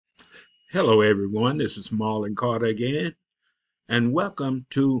Hello everyone, this is Marlon Carter again, and welcome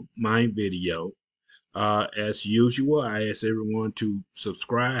to my video. As usual, I ask everyone to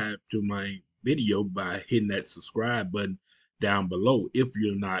subscribe to my video by hitting that subscribe button down below if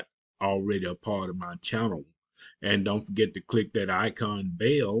you're not already a part of my channel. And don't forget to click that icon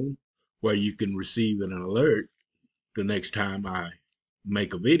bell where you can receive an alert the next time I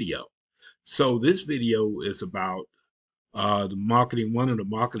make a video. So this video is about one of the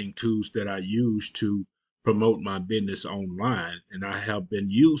marketing tools that I use to promote my business online. And I have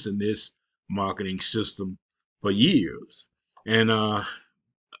been using this marketing system for years. And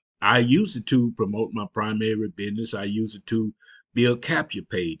I use it to promote my primary business. I use it to build capture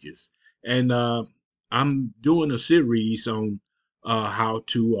pages. And I'm doing a series on how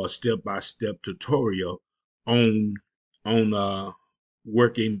to step-by-step tutorial on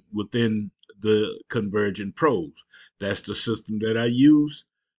working within the Conversion Pros. That's the system that I use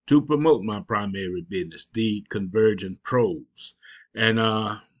to promote my primary business, the Conversion Pros. And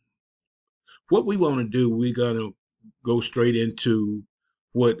what we want to do, we're going to go straight into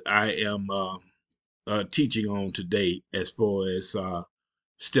what I am teaching on today as far as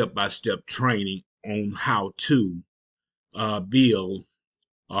step-by-step training on how to build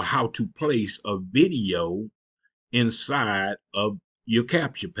or how to place a video inside of your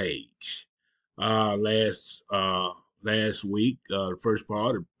capture page. Last week, the first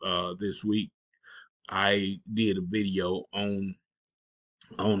part of this week, I did a video on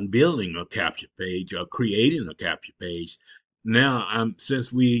building a capture page or creating a capture page. Now,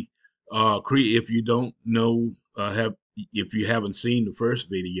 since we create, if you don't know, have if you haven't seen the first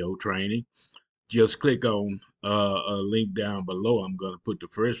video training, just click on a link down below. I'm going to put the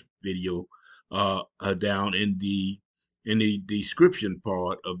first video down in the description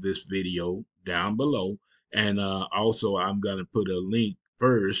part of this video down below, and also I'm going to put a link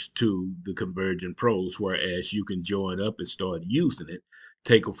first to the Conversion Pros, whereas you can join up and start using it.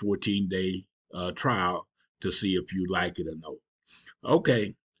 Take a 14-day trial to see if you like it or not.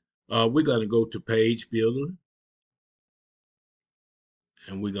 Okay, we're going to go to Page Builder,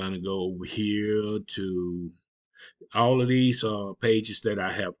 and we're going to go over here to all of these pages that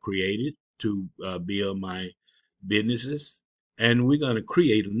I have created to build my businesses. And we're going to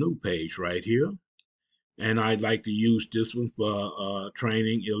create a new page right here. And I'd like to use this one for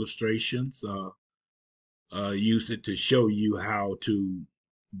training illustrations. Use it to show you how to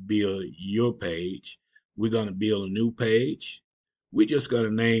build your page. We're going to build a new page. We're just going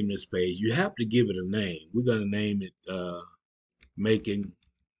to name this page. You have to give it a name. We're going to name it Making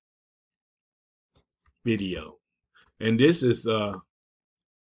Video. And this is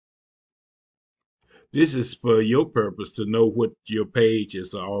for your purpose to know what your page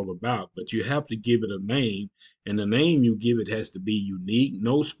is all about, but you have to give it a name, and the name you give it has to be unique,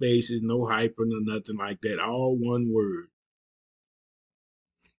 no spaces, no hyphen or nothing like that, all one word.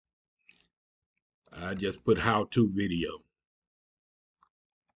 I just put how to video,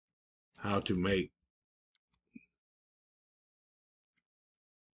 how to make.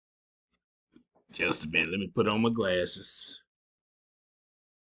 Just a minute, let me put on my glasses.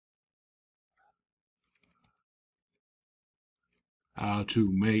 How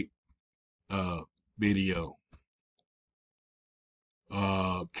to make a video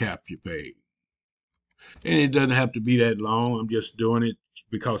capture page. And it doesn't have to be that long. I'm just doing it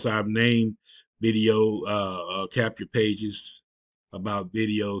because I've named video capture pages about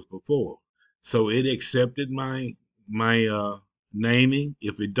videos before. So it accepted my naming.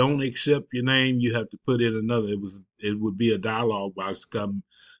 If it don't accept your name, you have to put in another. It would be a dialog box come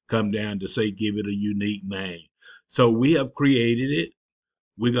down to say give it a unique name. So we have created it.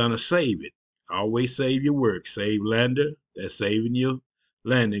 We're gonna save it. Always save your work. Save lander. That's saving your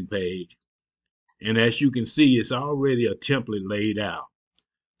landing page. And as you can see, it's already a template laid out.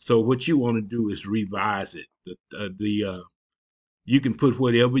 So what you want to do is revise it. You can put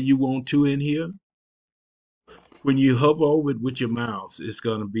whatever you want to in here. When you hover over it with your mouse, it's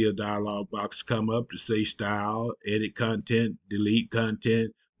going to be a dialog box come up to say style, edit content, delete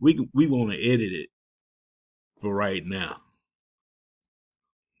content. We want to edit it for right now.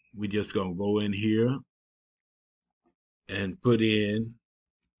 We just going to go in here and put in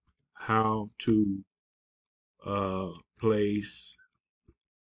how to place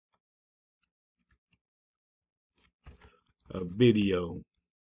a video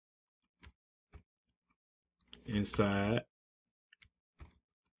inside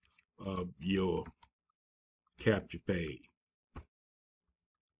of your capture page.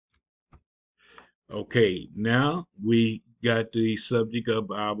 Okay, now we got the subject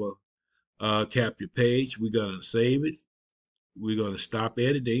of our capture page. We're going to save it. We're going to stop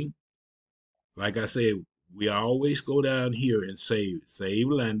editing. Like I said, we always go down here and save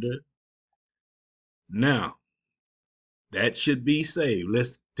lender. Now, that should be saved.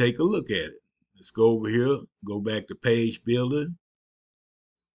 Let's take a look at it. Let's go over here, go back to page builder,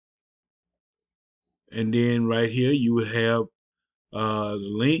 and then right here you would have the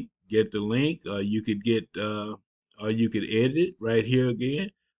link. Get the link. You could get or you could edit it right here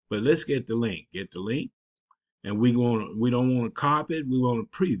again. But let's get the link. Get the link, and we don't want to copy it. We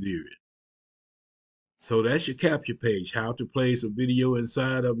want to preview it. So that's your capture page. How to place a video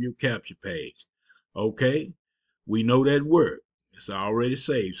inside of your capture page. Okay, we know that worked. It's already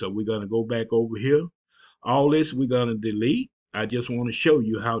saved. So we're gonna go back over here. All this we're gonna delete. I just want to show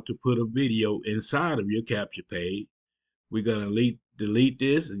you how to put a video inside of your capture page. We're gonna delete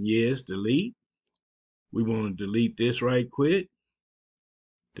this, and yes, delete. We want to delete this right quick.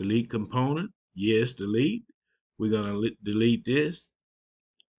 Delete component. Yes, delete. We're gonna delete this.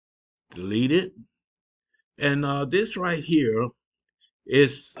 Delete it. And this right here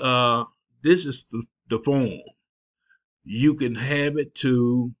is this is the form. You can have it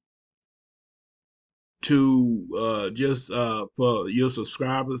to just for your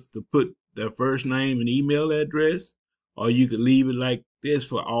subscribers to put their first name and email address, or you could leave it like this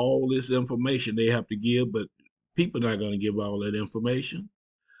for all this information they have to give, but people are not going to give all that information.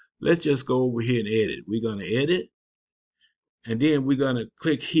 Let's just go over here and edit. We're going to edit, and then we're going to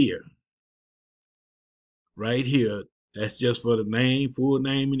click here, right here. That's just for the name, full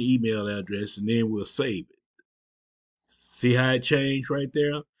name, and email address, and then we'll save it. See how it changed right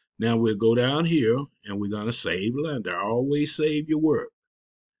there? Now we'll go down here and we're going to save lender. Always save your work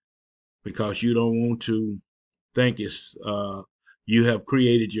because you don't want to think it's you have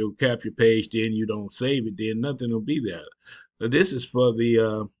created your capture page, then you don't save it, then nothing will be there. But this is for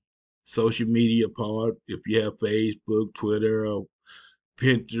the social media part. If you have Facebook, Twitter, or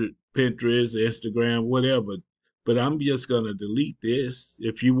Pinterest, Instagram, whatever. But I'm just gonna delete this.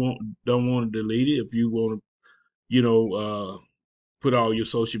 If you don't want to delete it, if you want to, put all your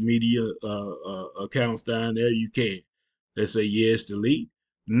social media accounts down there, you can. Let's say yes, delete.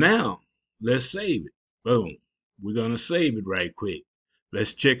 Now, let's save it. Boom. We're going to save it right quick.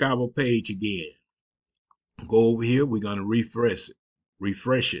 Let's check our page again. Go over here. We're going to refresh it.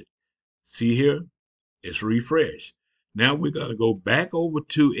 Refresh it. See here? It's refreshed. Now we're going to go back over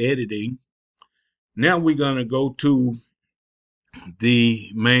to editing. Now we're going to go to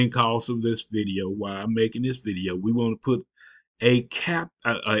the main cause of this video. Why I'm making this video. We want to put a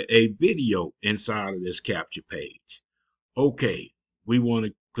video inside of this capture page. Okay, we want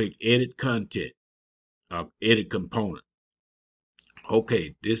to click edit content, edit component.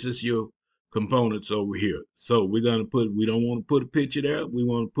 Okay, this is your components over here. So we don't want to put a picture there. We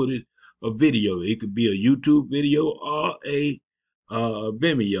want to put a video. It could be a YouTube video or a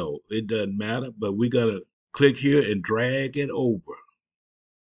Vimeo. It doesn't matter, but we're going to click here and drag it over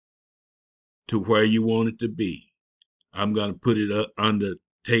to where you want it to be. I'm going to put it up under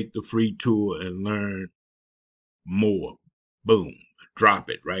take the free tour and learn more. Boom. Drop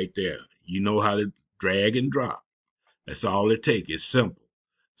it right there. You know how to drag and drop. That's all it takes. It's simple.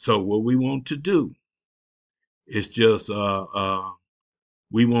 So what we want to do is just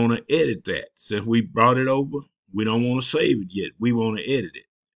we want to edit that. Since we brought it over, we don't want to save it yet. We want to edit it.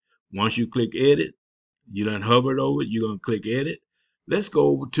 Once you click edit, you done hovered over it, you're gonna click edit. Let's go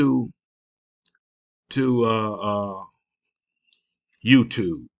over to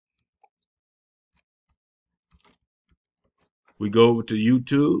YouTube. We go over to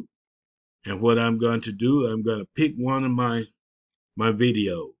YouTube, and what I'm going to do, I'm going to pick one of my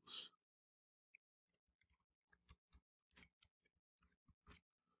videos.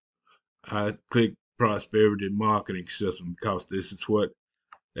 I click prosperity marketing system because this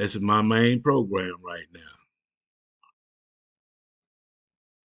is my main program right now.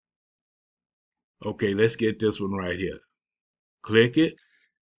 Okay, let's get this one right here. Click it.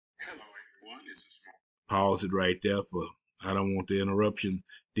 Hello everyone. Pause it right there for I don't want the interruption.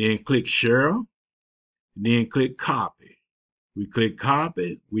 Then click share. Then click copy. We click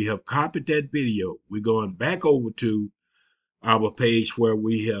copy. We have copied that video. We're going back over to our page where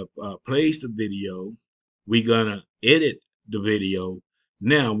we have placed the video. We're gonna edit the video.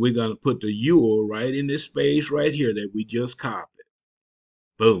 Now we're gonna put the URL right in this space right here that we just copied.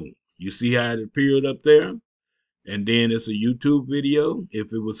 Boom. You see how it appeared up there? And then it's a YouTube video.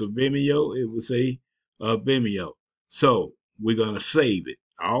 If it was a Vimeo, it would say Vimeo. So we're gonna save it.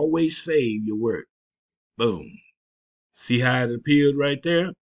 Always save your work. Boom. See how it appeared right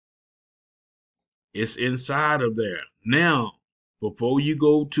there? It's inside of there. Now, before you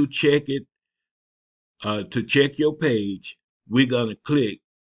go to check it, to check your page, we're gonna click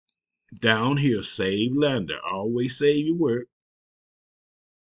down here, save lender. Always save your work.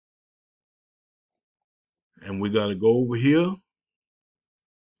 And we're going to go over here,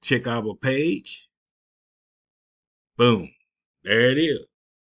 check our page. Boom. There it is.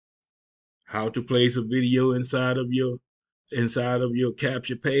 How to place a video inside of your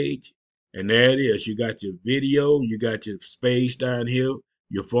capture page. And there it is. You got your video, you got your space down here,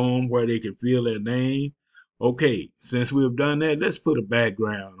 your form where they can fill their name. Okay, since we've done that, let's put a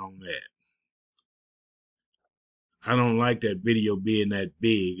background on that. I don't like that video being that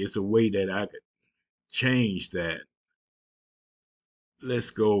big. It's a way that I could change that.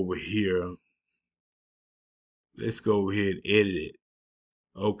 Let's go over here. Let's go over here and edit it.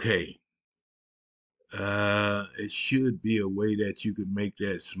 Okay. It should be a way that you could make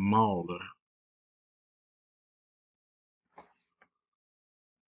that smaller.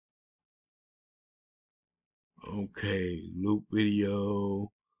 Okay, loop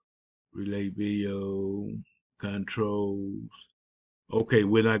video, relay video, controls. Okay,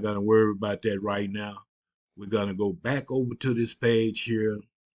 we're not gonna worry about that right now. We're gonna go back over to this page here,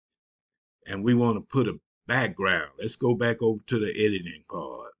 and we want to put a background. Let's go back over to the editing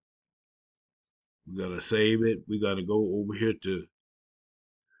part. We're gonna save it. We're gonna go over here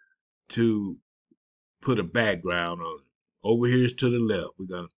to put a background on it. Over here's to the left. We're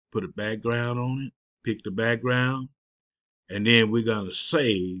gonna put a background on it. Pick the background, and then we're gonna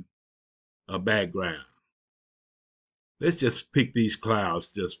save a background. Let's just pick these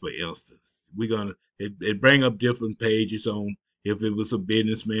clouds just for instance. We're gonna it bring up different pages on if it was a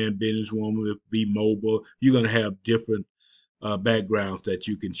businessman, businesswoman, if it be mobile. You're gonna have different backgrounds that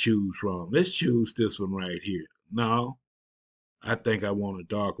you can choose from. Let's choose this one right here. No, I think I want a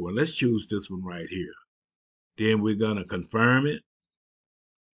darker one. Let's choose this one right here. Then we're gonna confirm it.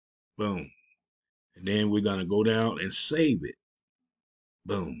 Boom. And then we're gonna go down and save it.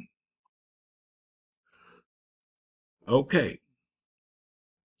 Boom. Okay.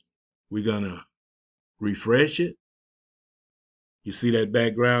 We're gonna refresh it. You see that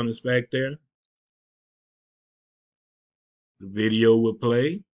background is back there? The video will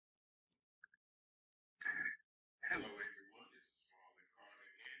play. Hello everyone, this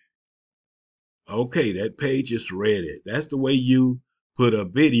is okay, that page is ready. That's the way you put a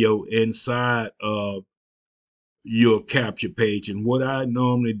video inside of your capture page. And what I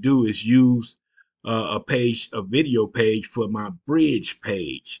normally do is use a video page for my bridge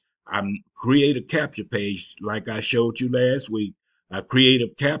page. I create a capture page like I showed you last week. I create a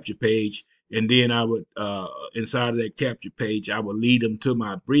capture page, and then I would inside of that capture page, I would lead them to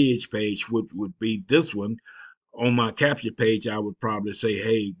my bridge page, which would be this one. On my capture page, I would probably say,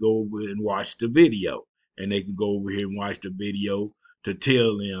 hey, go over and watch the video. And they can go over here and watch the video to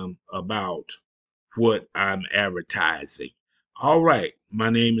tell them about what I'm advertising. All right, my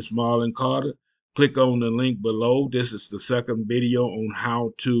name is Marlon Carter. Click on the link below. This is the second video on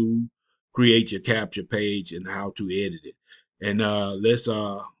how to create your capture page and how to edit it. And let's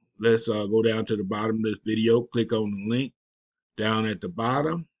go down to the bottom of this video. Click on the link down at the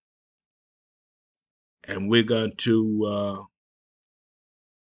bottom, and we're going to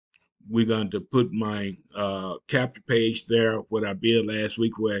put my capture page there, what I did last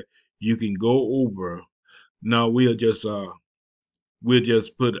week, where you can go over. Now we'll just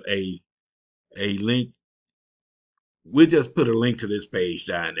put a link. We'll just put a link to this page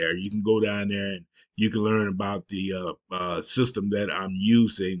down there. You can go down there and you can learn about the system that I'm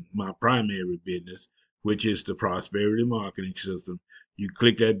using, my primary business, which is the prosperity marketing system. You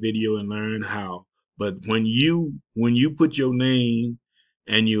click that video and learn how. But when you put your name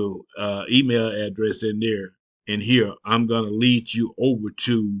and your email address in here, I'm gonna lead you over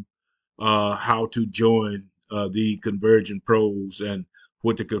to how to join the Conversion Pros and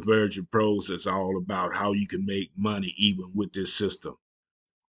what the Conversion Pros is all about, how you can make money even with this system.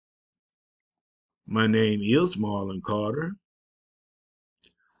 My name is Marlon Carter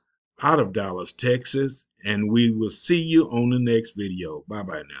out of Dallas, Texas, and we will see you on the next video. Bye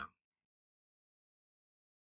bye now.